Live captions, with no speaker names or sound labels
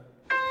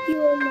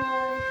You're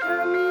my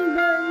honey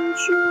bun,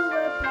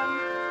 sugar plum,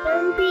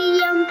 pumpy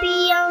yumpy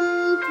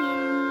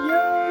yumpkin.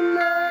 You're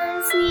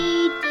my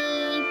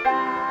sweetie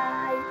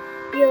pie.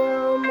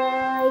 You're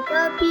my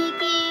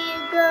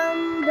cupcake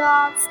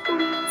gumdrop,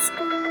 scoons.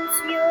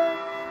 You're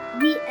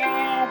the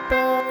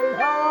apple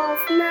of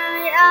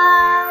my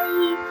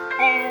eye,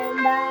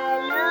 and I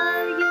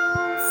love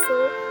you so,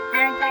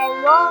 and I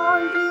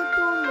want you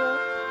to know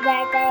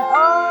that I'll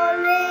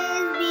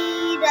always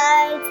be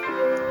right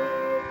here.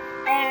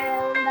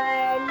 And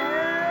I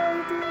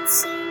love to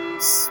sing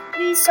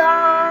sweet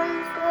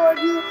songs for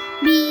you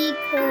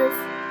because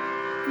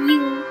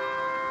you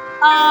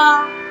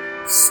are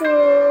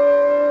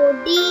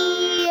so dear.